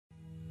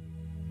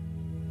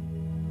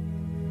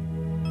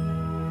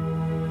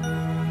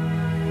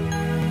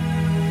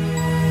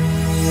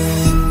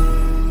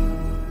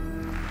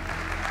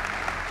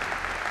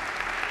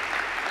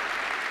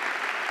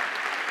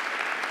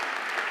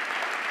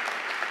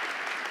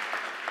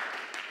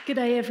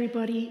G'day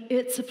everybody,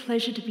 it's a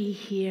pleasure to be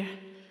here.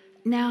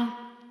 Now,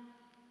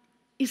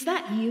 is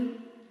that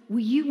you? Were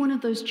you one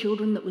of those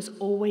children that was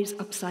always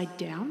upside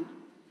down?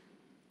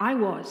 I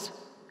was.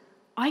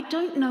 I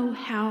don't know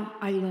how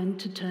I learned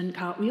to turn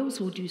cartwheels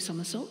or do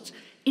somersaults.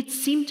 It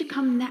seemed to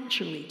come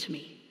naturally to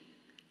me.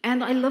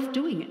 And I love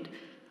doing it.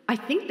 I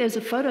think there's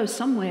a photo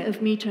somewhere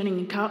of me turning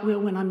a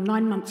cartwheel when I'm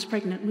 9 months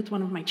pregnant with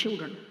one of my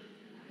children.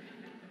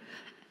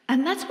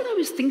 And that's what I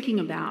was thinking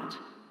about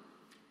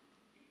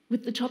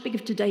with the topic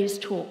of today's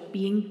talk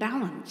being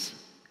balance.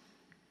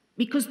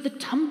 Because the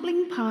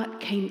tumbling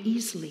part came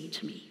easily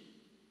to me,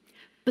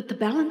 but the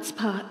balance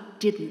part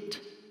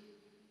didn't.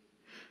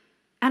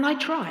 And I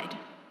tried.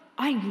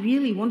 I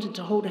really wanted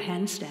to hold a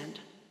handstand.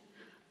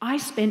 I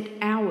spent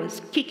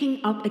hours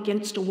kicking up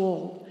against a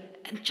wall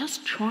and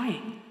just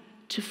trying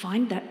to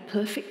find that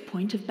perfect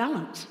point of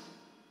balance.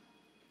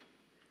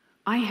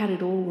 I had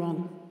it all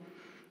wrong,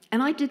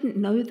 and I didn't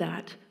know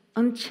that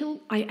until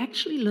I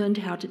actually learned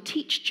how to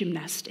teach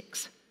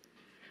gymnastics.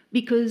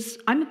 Because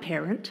I'm a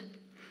parent.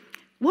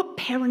 What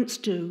parents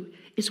do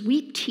is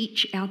we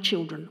teach our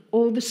children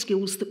all the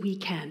skills that we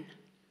can.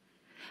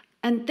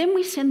 And then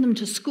we send them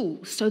to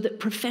school so that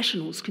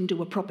professionals can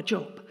do a proper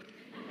job.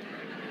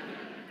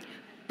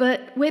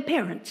 But we're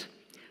parents,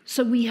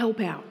 so we help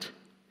out.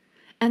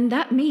 And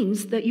that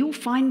means that you'll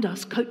find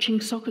us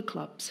coaching soccer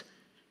clubs,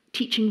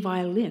 teaching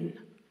violin,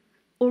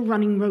 or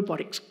running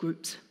robotics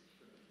groups.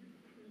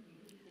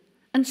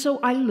 And so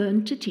I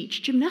learned to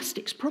teach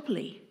gymnastics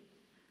properly.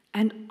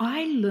 And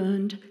I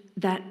learned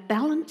that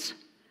balance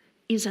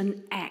is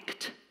an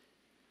act.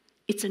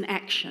 It's an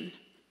action.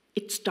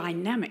 It's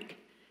dynamic.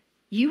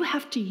 You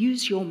have to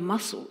use your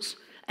muscles,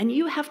 and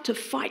you have to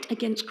fight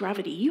against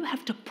gravity. You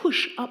have to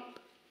push up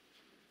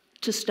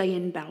to stay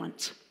in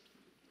balance.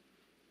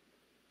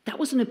 That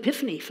was an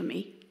epiphany for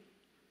me.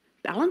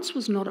 Balance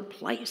was not a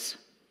place.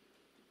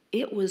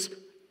 It was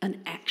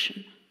an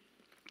action.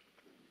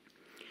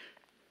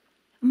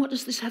 And what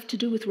does this have to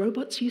do with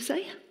robots, you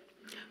say?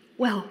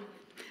 Well,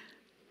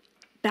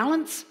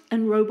 balance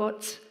and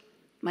robots,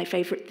 my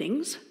favorite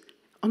things.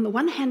 On the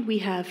one hand, we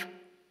have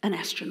an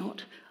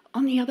astronaut.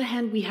 On the other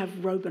hand, we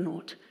have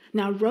Robonaut.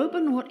 Now,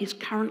 Robonaut is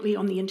currently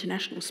on the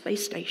International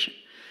Space Station,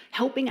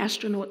 helping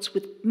astronauts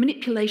with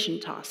manipulation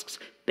tasks.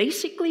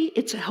 Basically,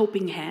 it's a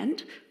helping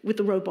hand with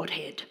a robot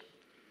head.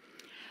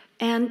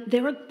 And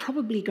there are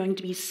probably going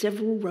to be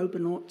several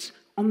Robonauts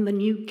on the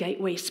new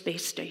Gateway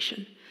space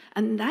station.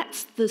 And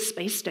that's the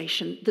space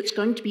station that's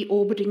going to be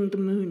orbiting the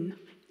moon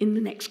in the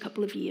next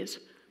couple of years,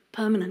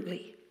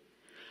 permanently.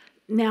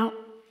 Now,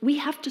 we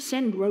have to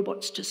send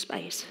robots to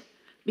space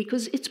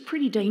because it's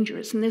pretty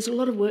dangerous and there's a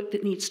lot of work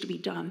that needs to be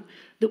done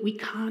that we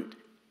can't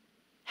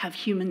have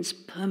humans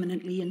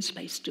permanently in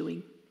space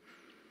doing.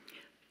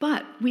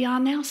 But we are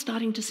now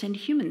starting to send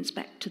humans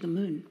back to the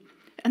moon.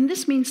 And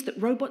this means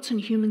that robots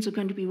and humans are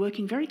going to be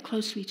working very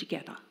closely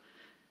together.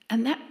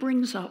 And that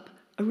brings up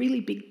a really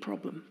big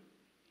problem.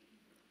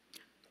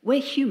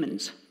 We're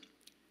humans,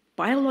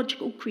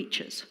 biological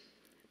creatures,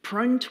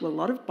 prone to a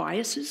lot of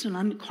biases and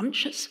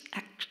unconscious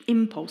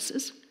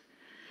impulses.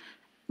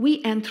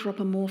 We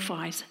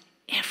anthropomorphize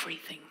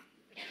everything.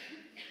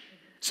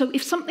 So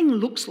if something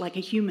looks like a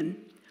human,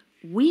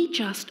 we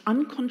just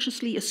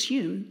unconsciously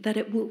assume that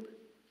it will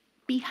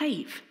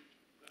behave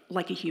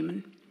like a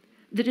human,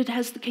 that it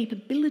has the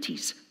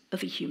capabilities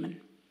of a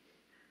human.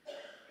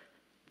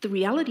 The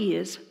reality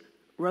is,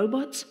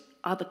 robots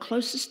are the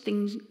closest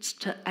things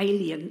to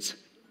aliens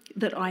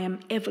that I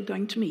am ever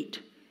going to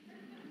meet.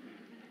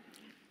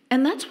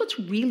 And that's what's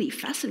really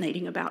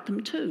fascinating about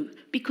them too,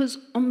 because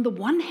on the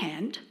one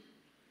hand,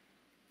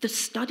 the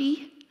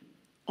study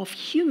of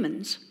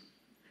humans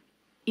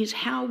is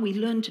how we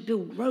learn to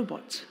build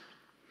robots.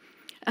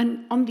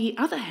 And on the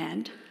other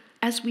hand,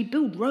 as we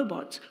build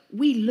robots,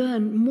 we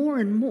learn more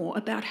and more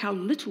about how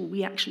little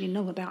we actually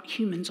know about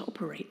humans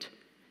operate.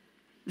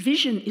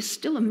 Vision is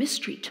still a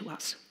mystery to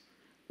us.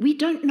 We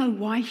don't know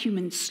why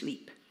humans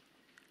sleep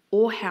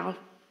or how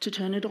to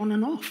turn it on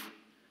and off.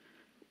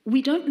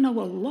 We don't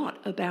know a lot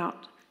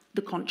about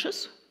the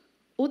conscious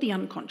or the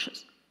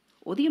unconscious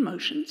or the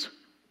emotions.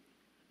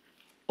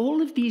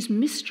 All of these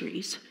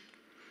mysteries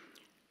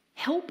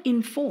help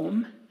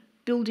inform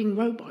building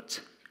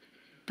robots.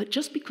 But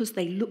just because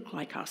they look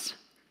like us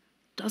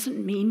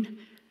doesn't mean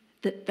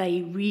that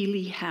they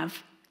really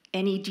have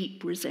any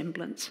deep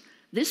resemblance.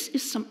 This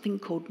is something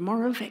called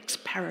Moravec's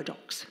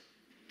paradox.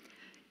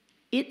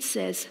 It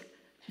says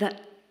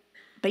that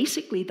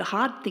basically the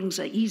hard things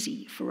are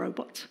easy for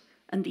robots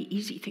and the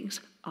easy things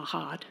are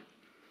hard.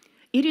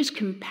 It is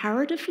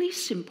comparatively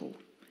simple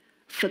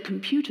for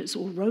computers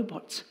or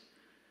robots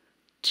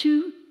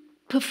to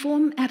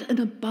perform at an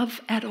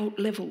above-adult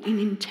level in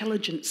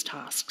intelligence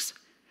tasks,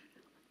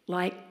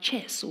 like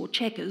chess or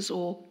checkers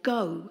or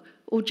Go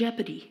or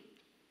Jeopardy.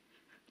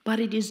 But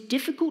it is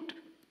difficult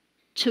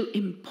to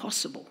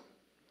impossible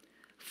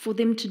for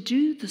them to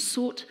do the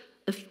sort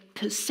of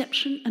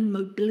perception and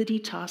mobility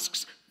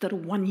tasks that a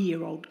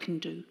 1-year-old can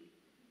do.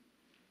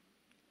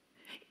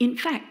 In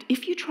fact,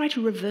 if you try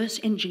to reverse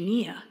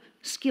engineer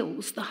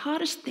skills, the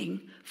hardest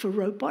thing for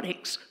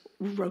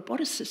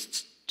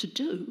roboticists to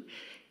do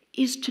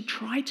is to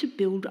try to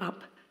build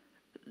up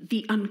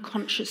the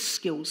unconscious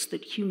skills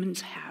that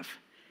humans have.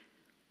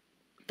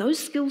 Those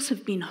skills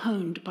have been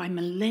honed by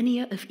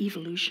millennia of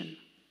evolution.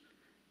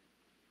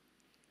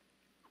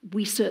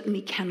 We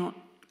certainly cannot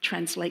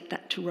translate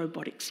that to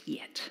robotics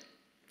yet.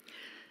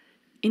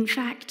 In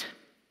fact,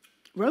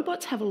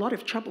 robots have a lot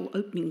of trouble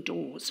opening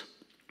doors.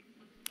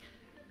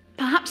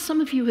 Perhaps some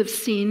of you have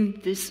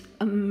seen this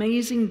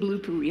amazing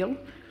blooper reel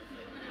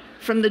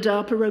from the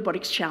DARPA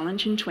Robotics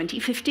Challenge in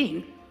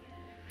 2015.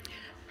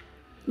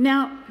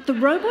 Now, the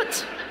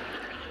robots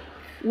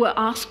were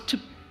asked to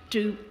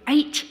do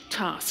 8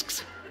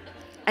 tasks,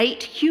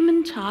 8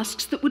 human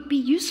tasks that would be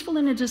useful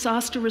in a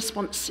disaster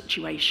response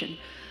situation.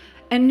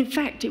 And in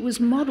fact, it was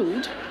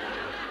modelled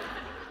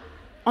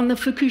on the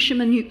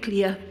Fukushima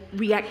nuclear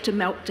reactor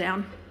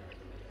meltdown.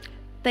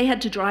 They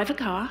had to drive a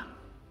car,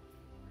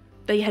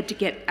 they had to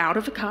get out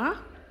of a car,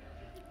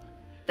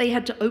 they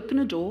had to open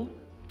a door,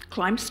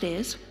 climb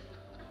stairs,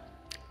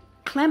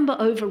 clamber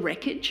over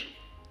wreckage,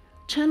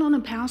 turn on a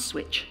power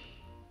switch,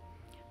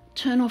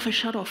 turn off a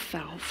shut-off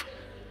valve.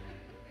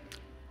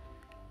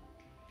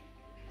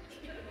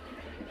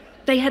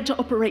 They had to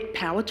operate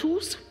power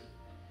tools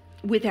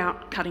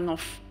without cutting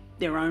off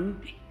their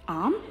own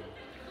arm.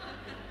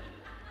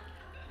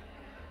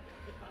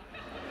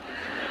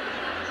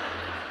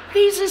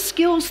 These are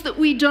skills that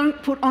we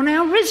don't put on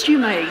our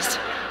resumes.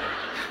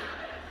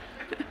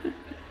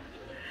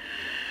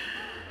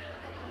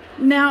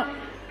 Now,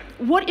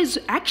 what is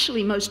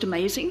actually most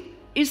amazing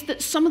is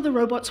that some of the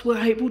robots were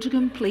able to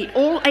complete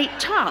all 8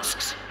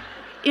 tasks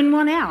in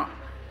 1 hour.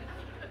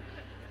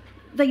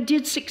 They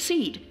did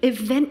succeed,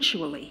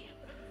 eventually.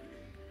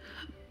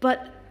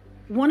 But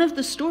one of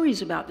the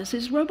stories about this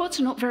is robots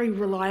are not very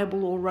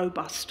reliable or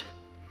robust.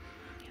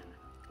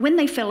 When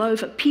they fell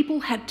over, people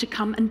had to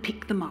come and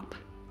pick them up.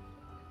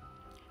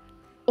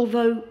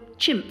 Although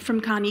Chimp from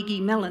Carnegie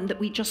Mellon that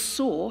we just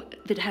saw,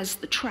 that has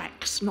the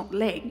tracks, not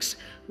legs,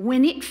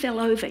 when it fell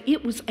over,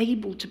 it was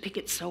able to pick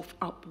itself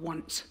up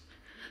once.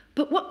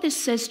 But what this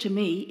says to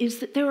me is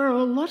that there are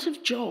a lot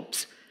of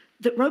jobs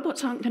that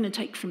robots aren't going to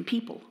take from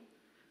people.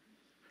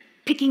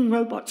 Picking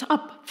robots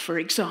up, for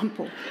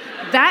example.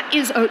 That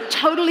is a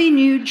totally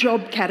new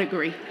job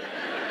category.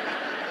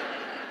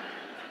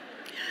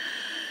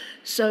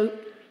 So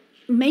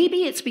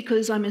maybe it's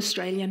because I'm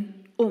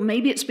Australian, or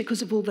maybe it's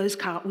because of all those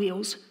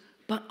cartwheels,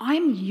 but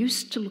I'm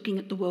used to looking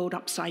at the world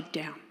upside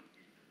down.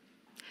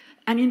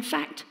 And in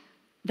fact,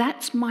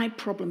 that's my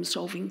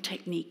problem-solving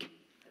technique.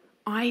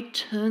 I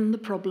turn the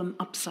problem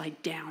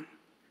upside down,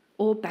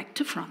 or back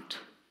to front.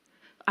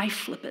 I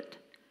flip it.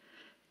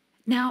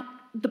 Now,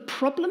 the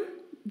problem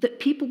that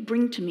people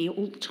bring to me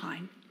all the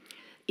time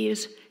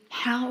is,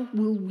 how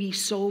will we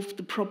solve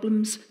the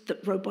problems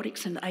that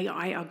robotics and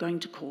AI are going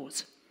to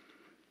cause?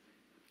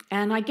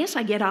 And I guess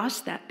I get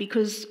asked that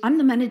because I'm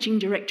the managing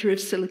director of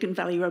Silicon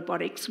Valley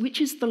Robotics, which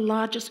is the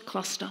largest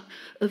cluster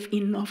of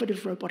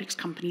innovative robotics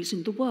companies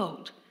in the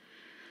world.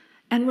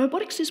 And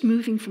robotics is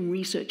moving from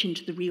research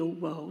into the real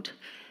world.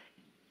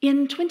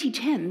 In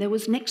 2010, there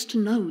was next to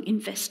no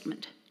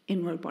investment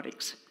in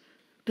robotics.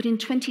 But in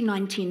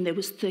 2019, there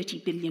was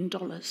 $30 billion.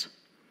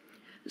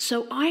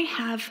 So I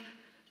have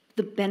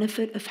the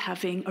benefit of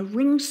having a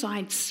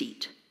ringside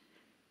seat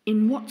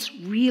in what's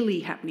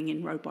really happening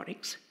in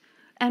robotics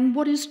and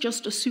what is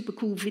just a super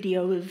cool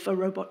video of a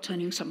robot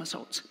turning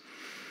somersaults.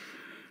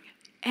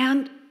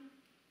 And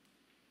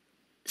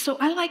so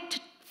I like to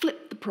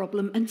flip the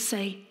problem and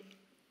say,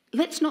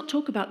 let's not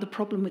talk about the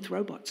problem with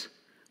robots.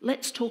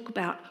 Let's talk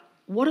about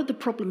what are the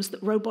problems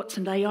that robots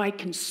and AI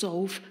can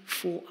solve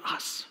for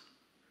us.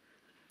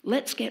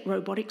 Let's get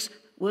robotics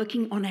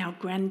working on our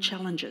grand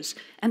challenges.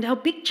 And our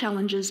big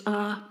challenges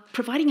are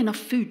providing enough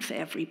food for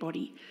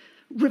everybody,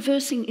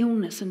 reversing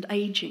illness and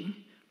aging,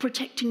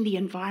 protecting the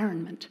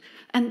environment.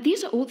 And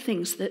these are all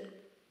things that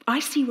I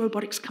see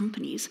robotics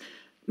companies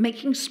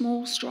making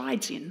small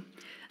strides in.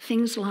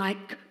 Things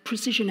like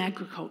precision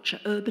agriculture,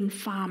 urban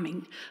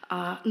farming,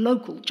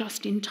 local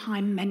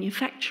just-in-time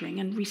manufacturing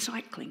and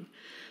recycling.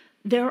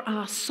 There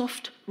are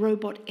soft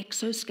robot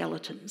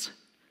exoskeletons.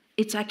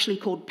 It's actually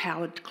called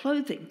powered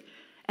clothing.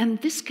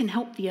 And this can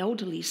help the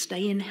elderly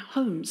stay in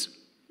homes,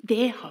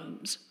 their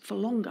homes, for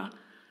longer.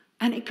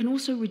 And it can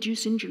also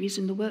reduce injuries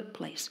in the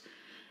workplace.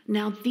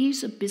 Now,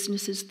 these are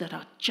businesses that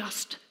are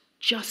just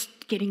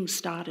getting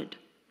started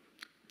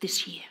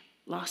this year,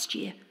 last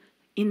year,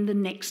 in the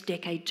next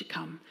decade to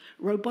come.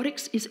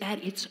 Robotics is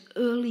at its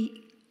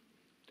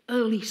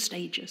early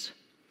stages.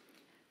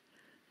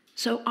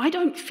 So I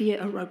don't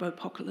fear a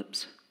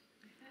robopocalypse.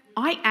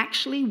 I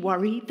actually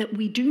worry that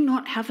we do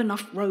not have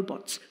enough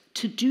robots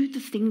to do the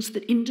things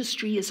that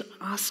industry is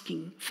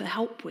asking for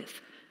help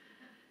with.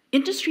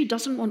 Industry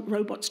doesn't want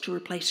robots to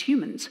replace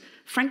humans.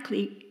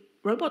 Frankly,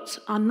 robots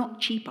are not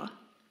cheaper.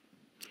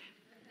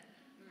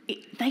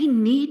 They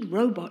need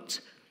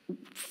robots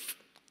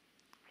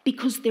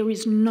because there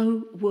is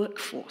no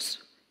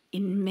workforce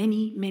in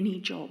many, many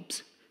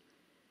jobs.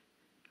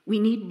 We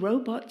need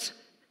robots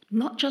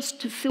not just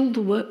to fill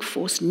the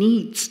workforce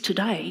needs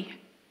today,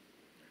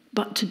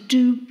 but to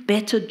do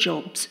better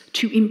jobs,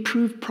 to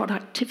improve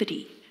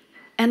productivity,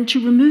 and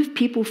to remove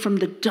people from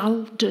the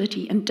dull,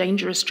 dirty, and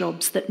dangerous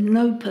jobs that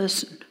no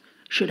person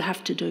should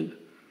have to do.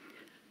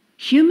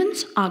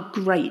 Humans are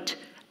great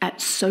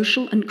at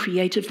social and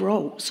creative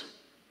roles.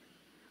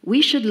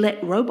 We should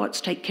let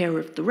robots take care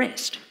of the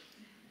rest.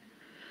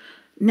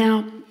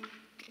 Now,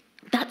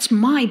 that's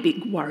my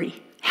big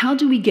worry. How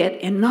do we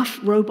get enough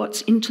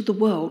robots into the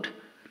world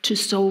to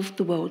solve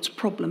the world's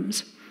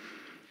problems?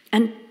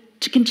 And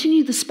to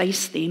continue the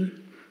space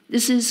theme,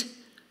 this is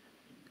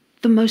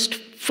the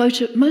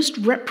most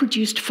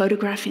reproduced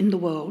photograph in the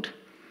world,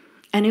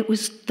 and it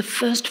was the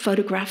first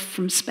photograph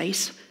from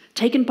space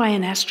taken by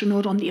an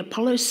astronaut on the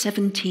Apollo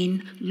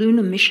 17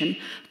 lunar mission,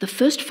 the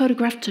first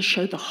photograph to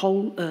show the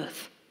whole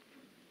Earth.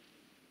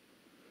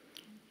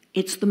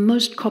 It's the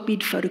most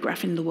copied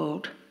photograph in the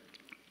world.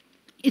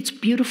 It's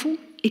beautiful.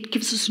 It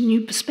gives us a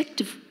new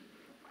perspective.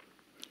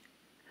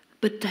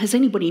 But has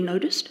anybody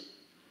noticed?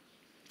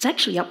 It's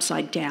actually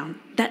upside down.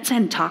 That's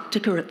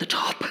Antarctica at the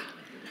top.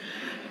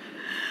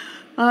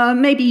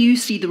 Maybe you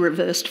see the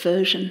reversed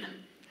version.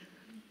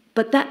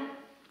 But that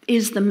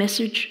is the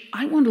message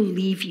I want to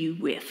leave you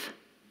with.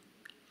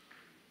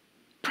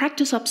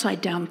 Practice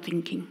upside down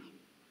thinking.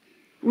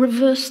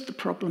 Reverse the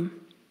problem.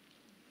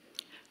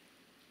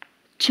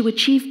 To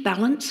achieve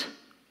balance,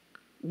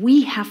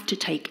 we have to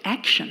take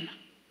action.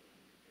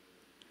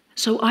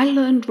 So I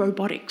learned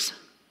robotics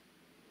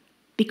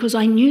because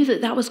I knew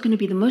that that was going to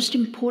be the most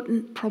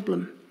important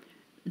problem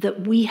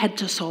that we had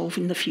to solve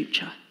in the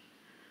future.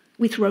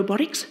 With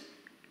robotics,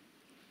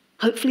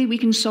 hopefully we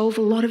can solve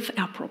a lot of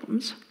our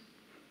problems,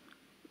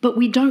 but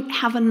we don't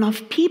have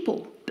enough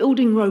people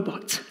building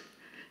robots.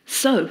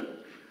 So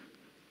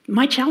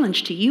my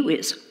challenge to you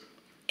is,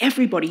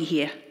 everybody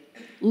here,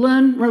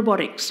 learn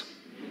robotics.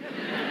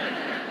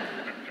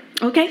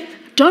 Okay?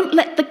 Don't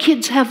let the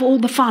kids have all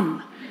the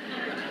fun,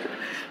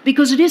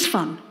 because it is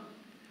fun.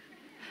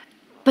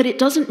 But it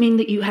doesn't mean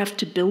that you have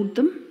to build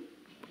them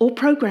or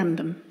program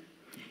them.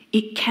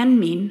 It can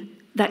mean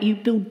that you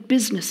build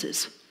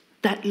businesses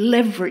that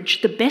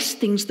leverage the best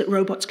things that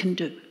robots can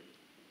do.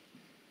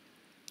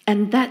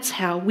 And that's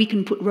how we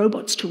can put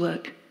robots to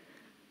work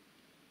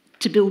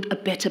to build a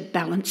better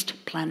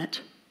balanced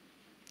planet.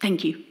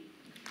 Thank you.